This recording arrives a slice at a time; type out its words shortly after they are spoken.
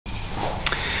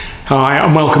Hi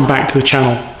and welcome back to the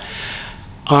channel.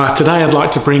 Today I'd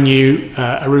like to bring you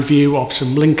a review of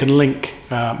some Linknlink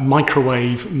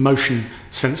microwave motion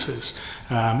sensors.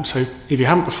 So if you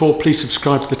haven't before, please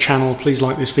subscribe to the channel. Please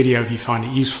like this video if you find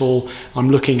it useful. I'm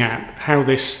looking at how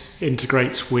this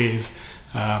integrates with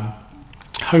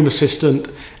Home Assistant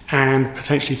and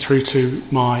potentially through to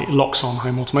my Loxone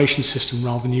home automation system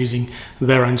rather than using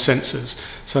their own sensors.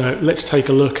 So let's take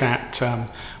a look at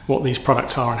what these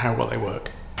products are and how well they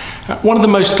work. One of the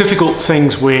most difficult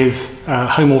things with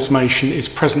home automation is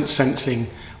presence sensing,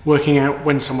 working out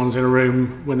when someone's in a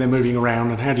room, when they're moving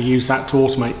around, and how to use that to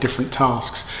automate different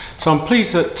tasks. So I'm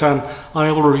pleased that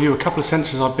I will review a couple of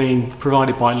sensors I've been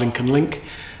provided by Linknlink.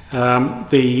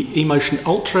 The eMotion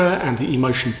Ultra and the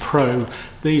eMotion Pro.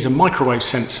 These are microwave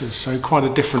sensors, so quite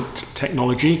a different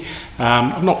technology.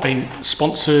 I've not been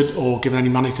sponsored or given any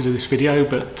money to do this video,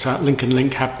 but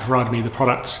Linknlink have provided me the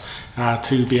products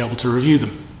to be able to review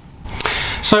them.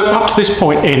 So up to this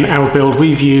point in our build,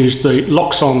 we've used the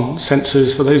Loxone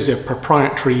sensors. So those are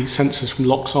proprietary sensors from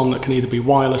Loxone that can either be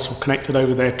wireless or connected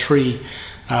over their tree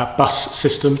bus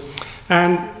system.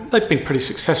 And they've been pretty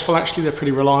successful, actually. They're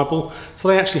pretty reliable. So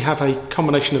they actually have a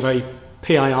combination of a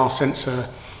PIR sensor,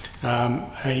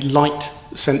 a light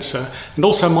sensor, and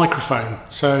also a microphone.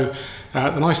 So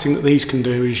the nice thing that these can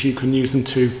do is you can use them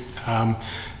to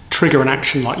trigger an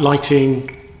action like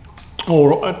lighting,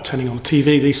 or turning on the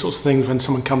TV, these sorts of things. When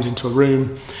someone comes into a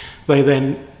room, they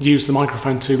then use the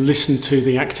microphone to listen to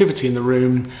the activity in the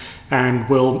room and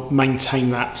will maintain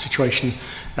that situation,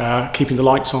 keeping the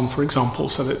lights on, for example,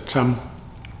 so that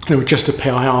with just a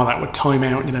PIR that would time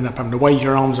out and you'd end up having to wave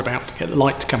your arms about to get the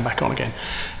light to come back on again.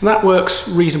 And that works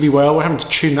reasonably well. We're having to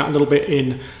tune that a little bit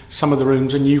in some of the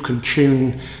rooms, and you can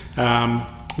tune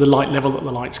the light level that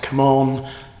the lights come on,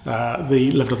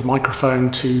 the level of the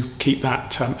microphone to keep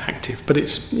that active. But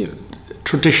it's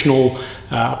traditional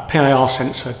PIR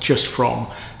sensor just from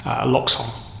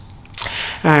Loxone.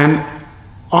 And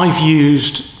I've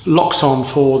used Loxone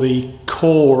for the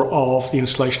core of the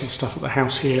installation of stuff at the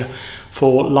house here,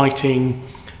 for lighting,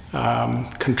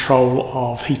 control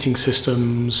of heating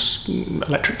systems,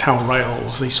 electric towel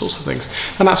rails, these sorts of things.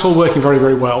 And that's all working very,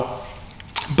 very well.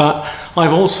 But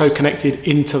I've also connected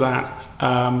into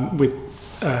that with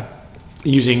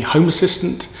using Home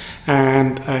Assistant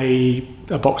and a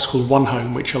box called One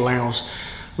Home, which allows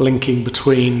linking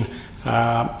between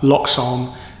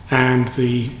Loxone and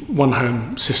the One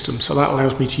Home system. So that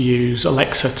allows me to use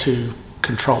Alexa to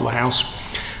control the house.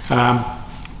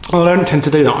 I don't tend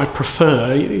to do that. I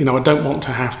prefer, I don't want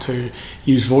to have to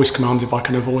use voice commands if I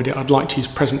can avoid it. I'd like to use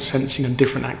presence sensing and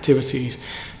different activities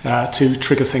to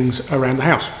trigger things around the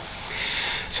house.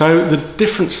 So the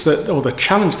difference or the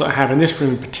challenge that I have in this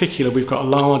room in particular, we've got a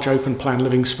large open plan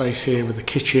living space here with the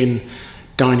kitchen,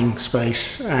 dining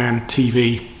space and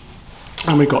TV.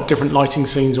 And we've got different lighting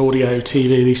scenes, audio,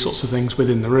 TV, these sorts of things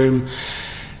within the room.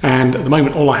 And at the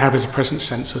moment, all I have is a presence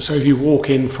sensor. So if you walk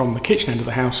in from the kitchen end of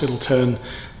the house, it'll turn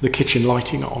the kitchen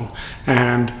lighting on.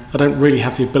 And I don't really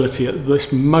have the ability at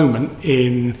this moment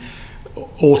in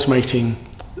automating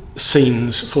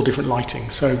scenes for different lighting.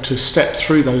 So to step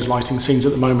through those lighting scenes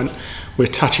at the moment, we're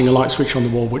touching a light switch on the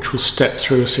wall which will step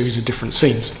through a series of different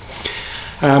scenes.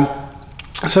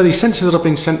 So these sensors that have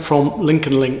been sent from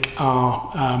Linknlink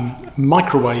are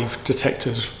microwave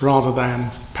detectors rather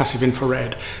than passive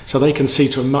infrared, so they can see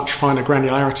to a much finer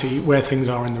granularity where things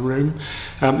are in the room.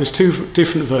 There's two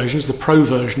different versions. The Pro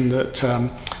version that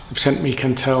they've sent me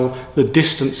can tell the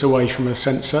distance away from a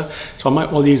sensor, so I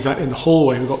might well use that in the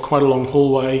hallway. We've got quite a long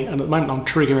hallway, and at the moment I'm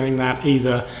triggering that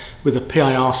either with a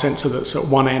PIR sensor that's at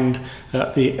one end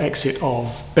at the exit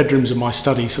of bedrooms in my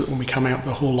study, so that when we come out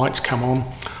the hall lights come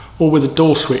on, or with a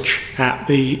door switch at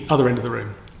the other end of the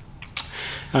room.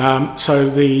 So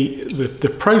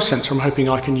the Pro sensor I'm hoping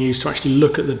I can use to actually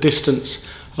look at the distance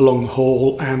along the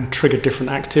hall and trigger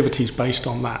different activities based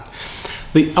on that.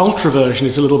 The Ultra version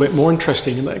is a little bit more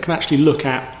interesting in that it can actually look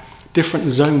at different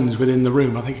zones within the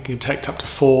room. I think it can detect up to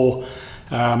 4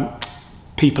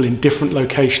 people in different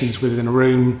locations within a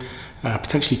room,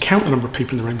 potentially count the number of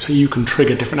people in the room, so you can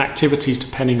trigger different activities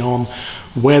depending on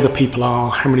where the people are,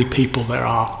 how many people there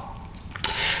are.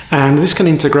 And this can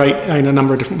integrate in a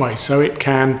number of different ways. So it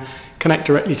can connect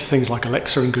directly to things like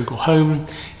Alexa and Google Home.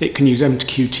 It can use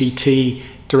MQTT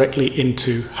directly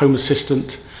into Home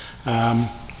Assistant. And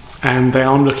then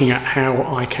I'm looking at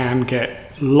how I can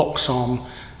get Loxone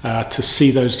to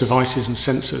see those devices and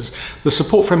sensors. The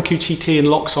support for MQTT and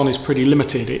Loxone is pretty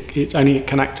limited. It only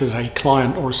can act as a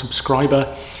client or a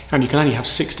subscriber, and you can only have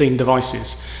 16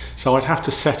 devices. So I'd have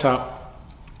to set up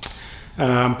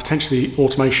potentially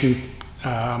automation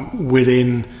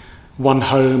within One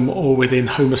Home or within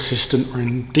Home Assistant, or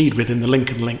indeed within the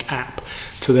Linknlink app,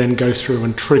 to then go through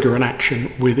and trigger an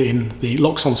action within the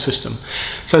Loxone system.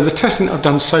 So the testing that I've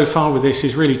done so far with this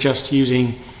is really just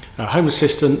using Home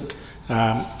Assistant,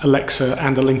 Alexa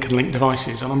and the Linknlink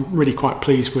devices, and I'm really quite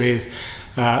pleased with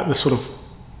the sort of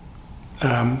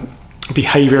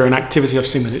behavior and activity I've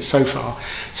seen with it so far.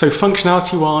 So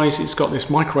functionality wise, it's got this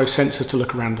microwave sensor to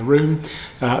look around the room.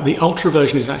 The Ultra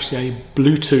version is actually a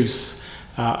Bluetooth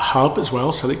hub as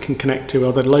well, so that it can connect to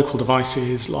other local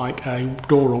devices like a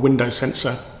door or window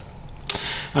sensor,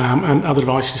 and other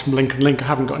devices from Linknlink. I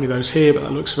haven't got any of those here, but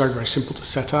that looks very, very simple to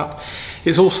set up.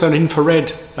 It's also an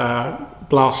infrared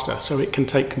blaster, so it can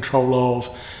take control of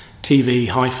TV,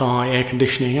 hi-fi, air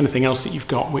conditioning, anything else that you've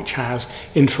got which has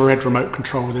infrared remote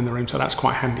control within the room, so that's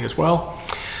quite handy as well.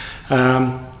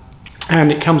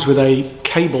 And it comes with a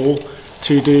cable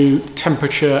to do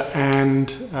temperature and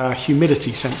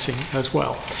humidity sensing as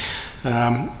well.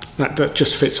 That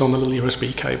just fits on the little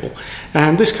USB cable.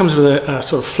 And this comes with a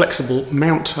sort of flexible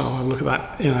mount. I'll have a look at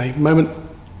that in a moment.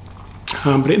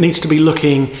 But it needs to be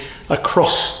looking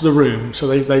across the room. So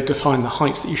they define the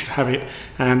heights that you should have it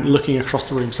and looking across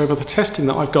the room. So for the testing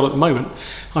that I've got at the moment,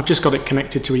 I've just got it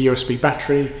connected to a USB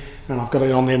battery, and I've got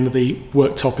it on the end of the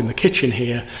worktop in the kitchen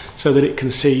here so that it can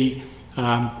see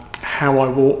how I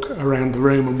walk around the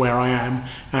room and where I am,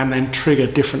 and then trigger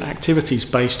different activities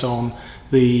based on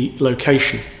the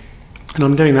location. And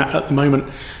I'm doing that at the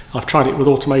moment. I've tried it with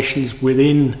automations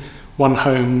within One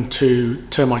Home to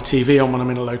turn my TV on when I'm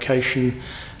in a location,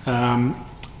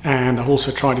 and I've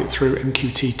also tried it through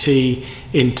MQTT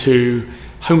into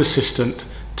Home Assistant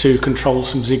to control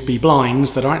some Zigbee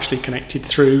blinds that are actually connected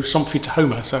through something to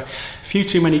Home. So a few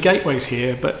too many gateways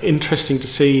here, but interesting to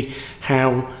see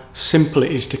how simple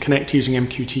it is to connect using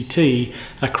MQTT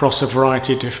across a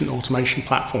variety of different automation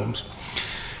platforms.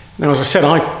 Now, as I said,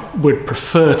 I would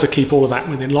prefer to keep all of that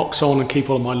within Loxone and keep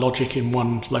all of my logic in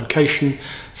one location.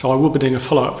 So I will be doing a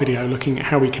follow-up video looking at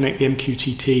how we connect the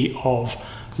MQTT of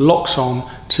Loxone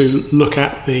to look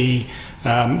at the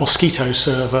Mosquito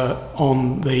server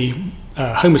on the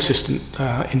Home Assistant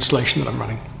installation that I'm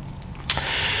running.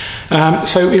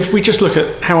 So if we just look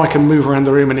at how I can move around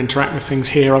the room and interact with things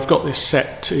here, I've got this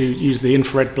set to use the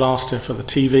infrared blaster for the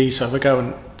TV. So if I go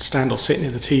and stand or sit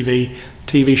near the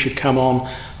TV should come on.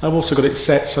 I've also got it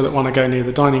set so that when I go near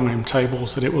the dining room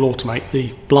tables that it will automate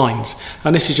the blinds.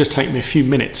 And this is just taking me a few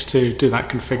minutes to do that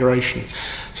configuration.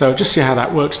 So just see how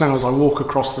that works now as I walk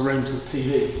across the room to the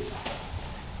TV.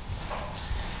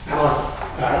 Now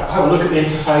I've had a look at the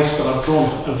interface, but I've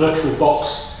drawn a virtual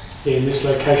box in this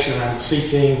location around the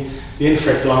seating. The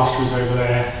infrared blaster is over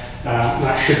there.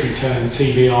 That should be turning the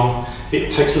TV on. It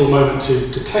takes a little moment to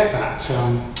detect that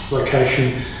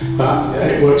location, but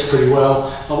it works pretty well.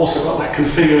 I've also got that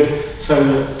configured so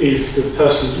that if the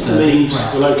person leaves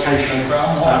the location,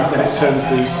 then it turns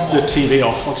the TV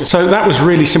off. So that was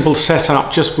really simple to set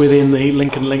up just within the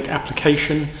Linknlink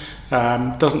application.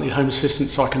 Doesn't need Home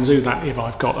Assistant, so I can do that if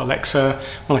I've got Alexa.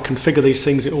 When I configure these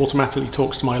things, it automatically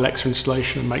talks to my Alexa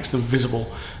installation and makes them visible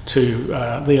to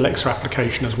the Alexa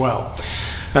application as well.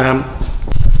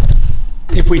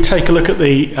 If we take a look at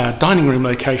the dining room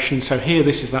location, so here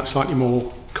this is that slightly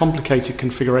more complicated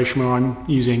configuration where I'm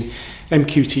using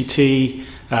MQTT,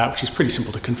 which is pretty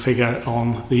simple to configure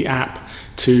on the app,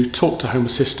 to talk to Home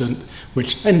Assistant,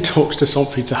 which then talks to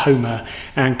something to Homer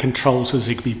and controls a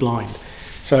Zigbee blind.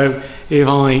 So if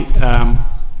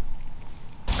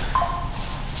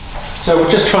so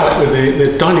we'll just try that with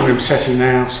the dining room setting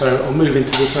now. So I'll move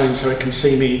into the zone so it can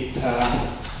see me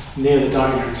near the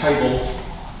dining room table.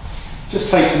 Just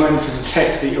takes a moment to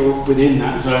detect that you're within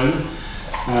that zone,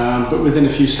 but within a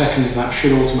few seconds that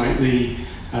should automate the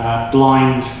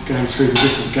blind going through the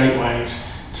different gateways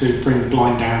to bring the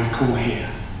blind down the corner here.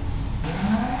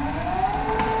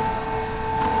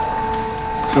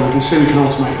 So we can see we can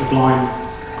automate the blind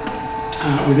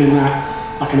within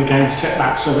that. I can again set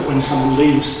that so that when someone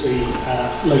leaves the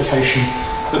location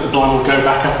that the blind will go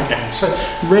back up again. So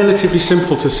relatively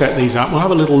simple to set these up. We'll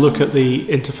have a little look at the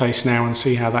interface now and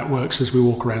see how that works as we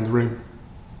walk around the room.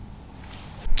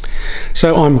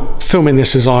 So I'm filming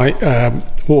this as I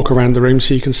walk around the room,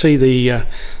 so you can see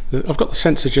I've got the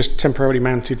sensor just temporarily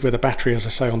mounted with a battery, as I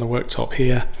say, on the worktop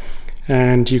here,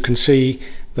 and you can see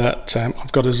that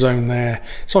I've got a zone there.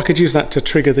 So I could use that to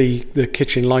trigger the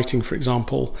kitchen lighting, for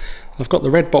example. I've got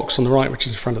the red box on the right, which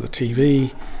is in front of the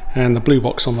TV, and the blue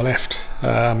box on the left,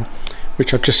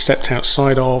 which I've just stepped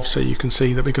outside of, so you can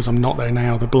see that because I'm not there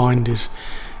now, the blind is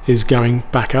going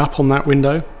back up on that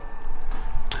window.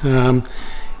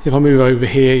 If I move over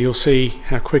here, you'll see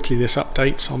how quickly this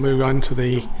updates. I'll move on to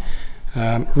the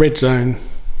red zone,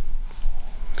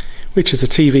 which is the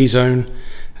TV zone,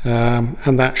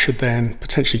 and that should then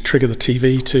potentially trigger the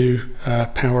TV to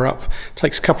power up. It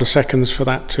takes a couple of seconds for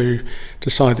that to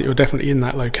decide that you're definitely in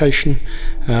that location,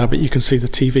 but you can see the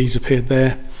TV's appeared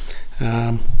there.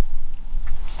 And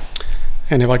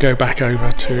if I go back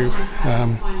over to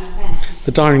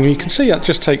the dining room, you can see that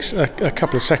just takes a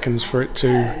couple of seconds for it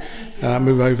to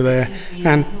move over there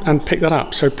and pick that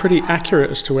up. So pretty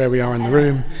accurate as to where we are in the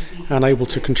room and able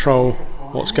to control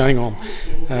what's going on.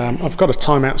 I've got a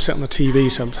timeout set on the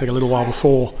TV, so it'll take a little while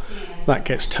before that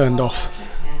gets turned off.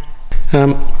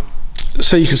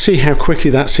 So you can see how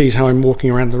quickly that sees how I'm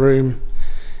walking around the room.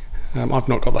 I've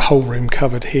not got the whole room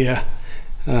covered here.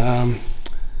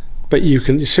 But you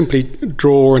can simply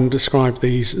draw and describe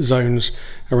these zones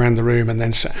around the room and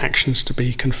then set actions to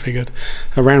be configured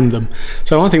around them.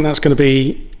 So I think that's going to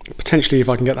be, potentially, if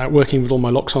I can get that working with all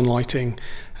my Loxone lighting,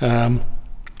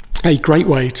 a great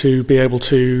way to be able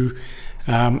to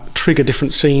trigger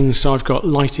different scenes. So I've got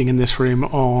lighting in this room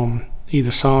on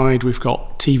either side. We've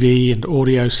got TV and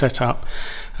audio set up.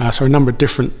 So a number of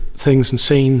different things and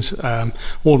scenes,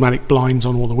 automatic blinds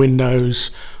on all the windows,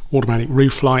 automatic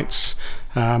roof lights,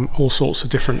 all sorts of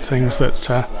different things that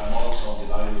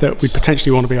that we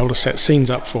potentially want to be able to set scenes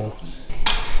up for.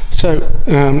 So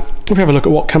if we have a look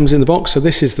at what comes in the box, so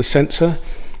this is the sensor.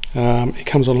 It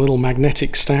comes on a little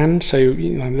magnetic stand, so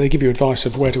they give you advice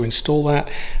of where to install that,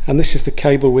 and this is the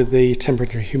cable with the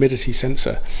temperature and humidity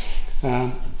sensor.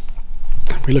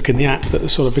 We look in the app at the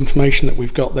sort of information that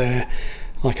we've got there.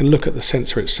 I can look at the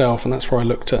sensor itself, and that's where I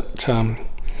looked at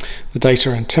the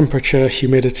data and temperature,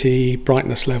 humidity,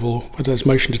 brightness level, whether there's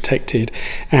motion detected,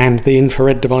 and the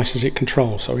infrared devices it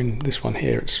controls. So in this one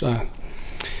here, it's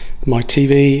my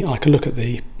TV. I can look at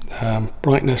the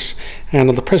brightness, and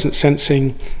on the present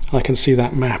sensing, I can see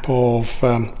that map of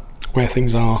where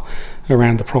things are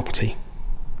around the property.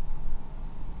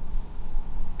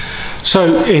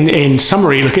 So in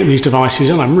summary, looking at these devices,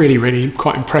 and I'm really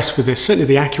quite impressed with this. Certainly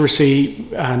the accuracy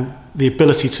and the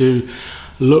ability to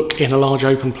look in a large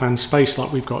open plan space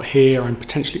like we've got here and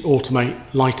potentially automate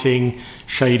lighting,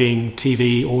 shading,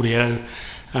 TV, audio,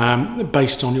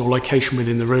 based on your location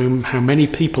within the room, how many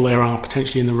people there are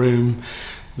potentially in the room,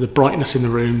 the brightness in the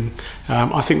room.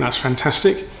 I think that's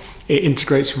fantastic. It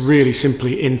integrates really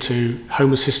simply into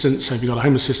Home Assistant. So if you've got a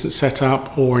Home Assistant set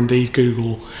up, or indeed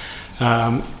Google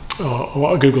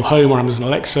or Google Home or Amazon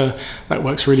Alexa, that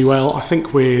works really well. I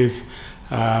think with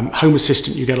Home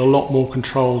Assistant you get a lot more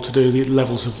control to do the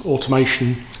levels of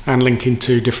automation and linking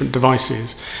to different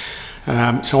devices.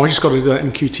 So I just got to do that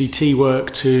MQTT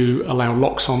work to allow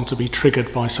Loxone to be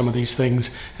triggered by some of these things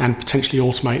and potentially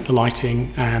automate the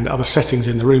lighting and other settings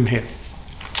in the room here.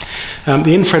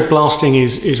 The infrared blasting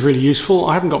is really useful.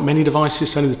 I haven't got many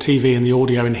devices, only the TV and the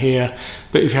audio in here,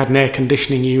 but if you had an air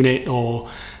conditioning unit or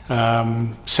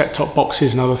set-top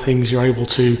boxes and other things, you're able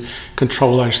to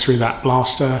control those through that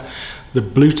blaster. The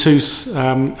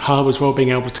Bluetooth hub as well, being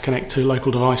able to connect to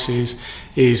local devices,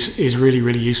 is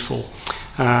really useful.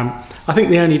 I think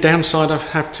the only downside I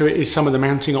have to it is some of the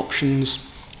mounting options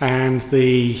and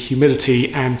the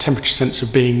humidity and temperature sensor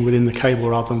being within the cable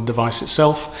rather than the device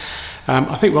itself.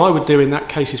 I think what I would do in that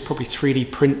case is probably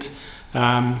 3D print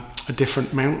a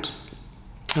different mount.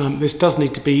 This does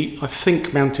need to be, I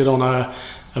think, mounted on a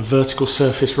vertical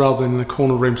surface rather than in the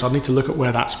corner room, so I need to look at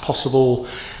where that's possible.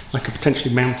 I could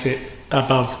potentially mount it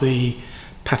above the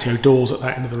patio doors at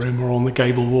that end of the room or on the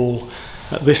gable wall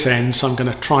at this end, so I'm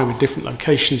going to try with different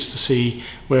locations to see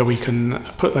where we can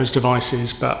put those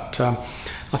devices, but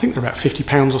I think they're about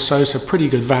 £50 or so pretty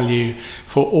good value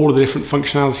for all of the different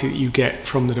functionality that you get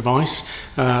from the device.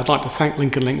 I'd like to thank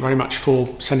Linknlink very much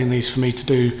for sending these for me to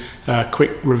do a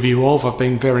quick review of. I've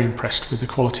been very impressed with the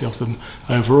quality of them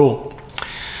overall.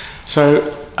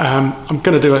 So I'm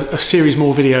going to do a series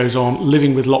more videos on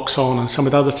living with Loxone and some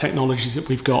of the other technologies that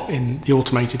we've got in the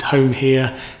automated home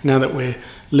here, now that we're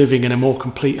living in a more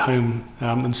complete home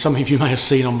than some of you may have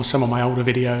seen on some of my older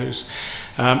videos.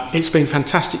 It's been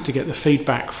fantastic to get the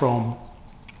feedback from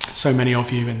so many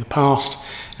of you in the past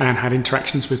and had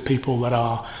interactions with people that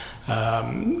are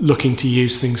looking to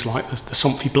use things like the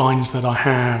Somfy blinds that I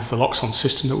have, the Loxone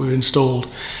system that we've installed.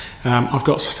 I've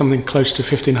got something close to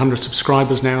 1,500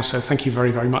 subscribers now, so thank you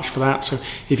very much for that. So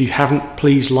if you haven't,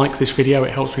 please like this video,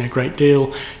 it helps me a great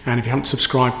deal, and if you haven't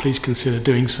subscribed, please consider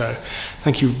doing so.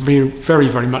 Thank you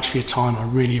very much for your time. I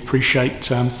really appreciate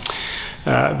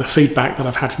the feedback that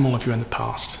I've had from all of you in the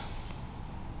past.